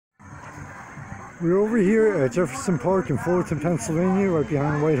We're over here at Jefferson Park in Fullerton, Pennsylvania, right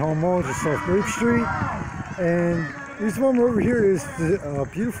behind Whitehall Mall, just off Grape Street. And the reason why we're over here is a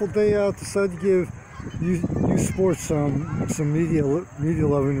beautiful day out. Decided to give youth sports some media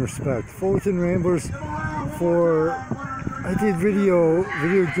love and respect. Fullerton Ramblers I did video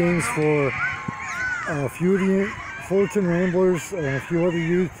games for a few of the Fullerton Ramblers and a few other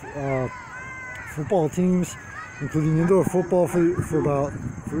youth football teams, including indoor football for about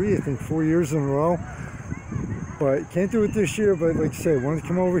 4 years in a row. But can't do it this year. But like I said, wanted to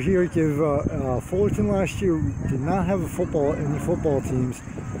come over here, give Fullerton last year did not have any football teams,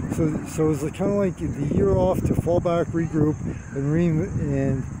 so it was kind of like the year off to fall back, regroup,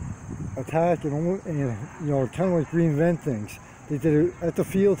 and attack, and kind of like reinvent things. They did it at the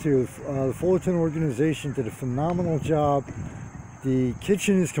field here. The Fullerton organization did a phenomenal job. The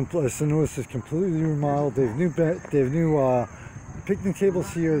kitchen is completely remodeled. They have new picnic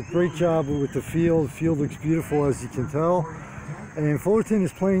tables here. Great job with the field. The field looks beautiful, as you can tell. And Fullerton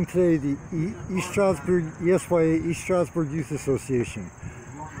is playing today the ESYA, East Stroudsburg Youth Association.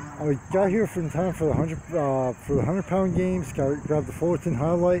 I got here from time for the 100-pound games. Grabbed the Fullerton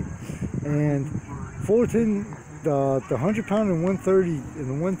highlight, and Fullerton, the 100-pound and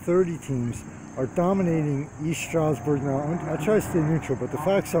 130 teams are dominating East Stroudsburg now. I try to stay neutral, but the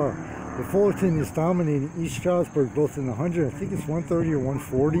facts are that Fullerton is dominating East Stroudsburg both in the 100, I think it's 130 or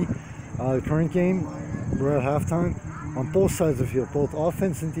 140. The current game, we're at halftime, on both sides of the field, both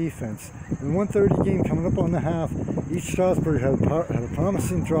offense and defense. In the 130 game coming up on the half, East Stroudsburg had a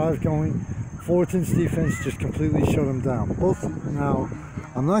promising drive going. Fullerton's defense just completely shut them down. Now,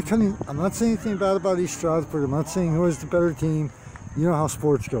 I'm not saying anything bad about East Stroudsburg. I'm not saying who is the better team. You know how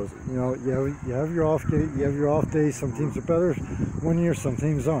sports goes. You have your off day. You have your off days. Some teams are better one year, some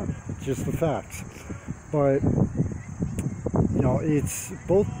teams aren't. It's just the facts. But it's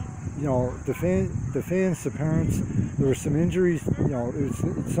both. The fans, the parents. There were some injuries. It's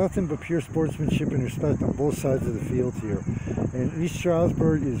nothing but pure sportsmanship and respect on both sides of the field here. And East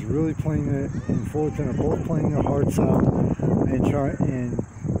Stroudsburg is really playing it, and Fullerton are both playing their hearts out and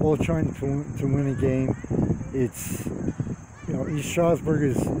both trying to win a game. It's East Stroudsburg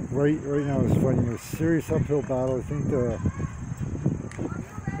is right now is fighting a serious uphill battle. I think the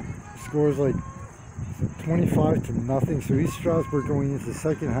score is like 25-0. So East Stroudsburg going into the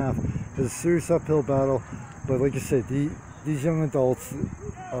second half is a serious uphill battle. But like I said, these young adults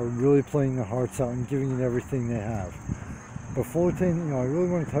are really playing their hearts out and giving it everything they have. But Fullerton, I really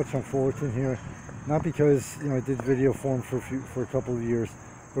want to touch on Fullerton here, not because I did video for them for a couple of years,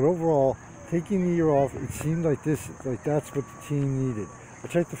 but overall, taking the year off, it seemed like that's what the team needed. I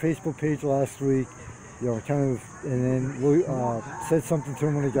checked the Facebook page last week, and then said something to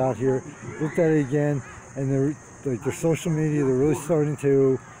them when I got here. Looked at it again, and their social media, they're really starting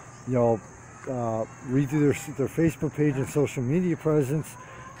to, redo their Facebook page and social media presence.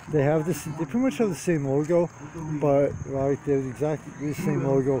 They pretty much have the same logo, but they have exactly the same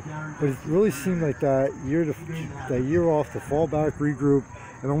logo. But it really seemed like that year off to fall back, regroup,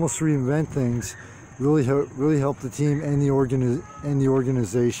 and almost reinvent things really helped the team and the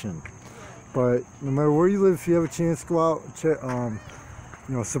organization. But no matter where you live, if you have a chance, go out,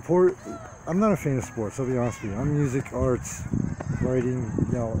 support. I'm not a fan of sports, I'll be honest with you. I'm music, arts, writing,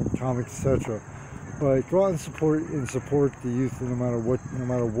 comics, etc. But go out and support the youth, no matter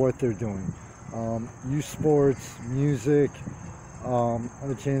what they're doing. Youth sports, music,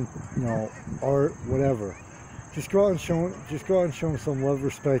 other chance, art, whatever. Just go out and show them some love,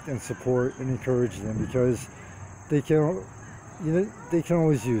 respect, and support, and encourage them, because they can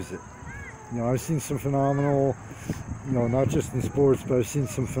always use it. I've seen some phenomenal, not just in sports, but I've seen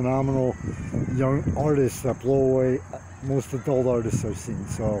some phenomenal young artists that blow away most adult artists I've seen.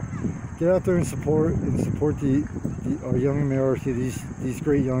 So get out there and support our young America, these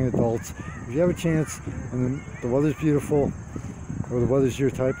great young adults. If you have a chance, and the weather's beautiful, or the weather's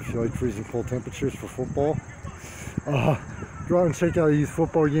your type, if you like freezing cold temperatures for football, go out and check out a youth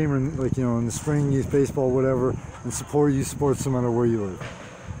football game, or in the spring, youth baseball, whatever, and support youth sports no matter where you live.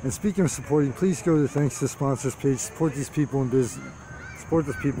 And speaking of supporting, please go to the Thanks to Sponsors page. Support these people in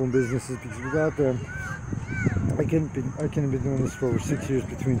businesses, because without them, I couldn't have been doing this for over 6 years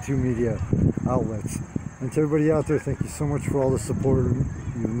between two media outlets. And to everybody out there, thank you so much for all the support.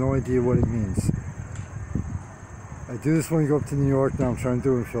 You have no idea what it means. I do this when I go up to New York. Now I'm trying to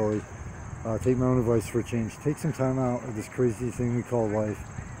do it in Philly. Take my own advice for a change. Take some time out of this crazy thing we call life.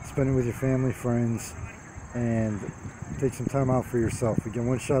 Spend it with your family, friends, and take some time out for yourself. You get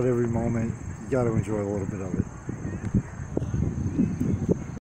one shot every moment. You got to enjoy a little bit of it.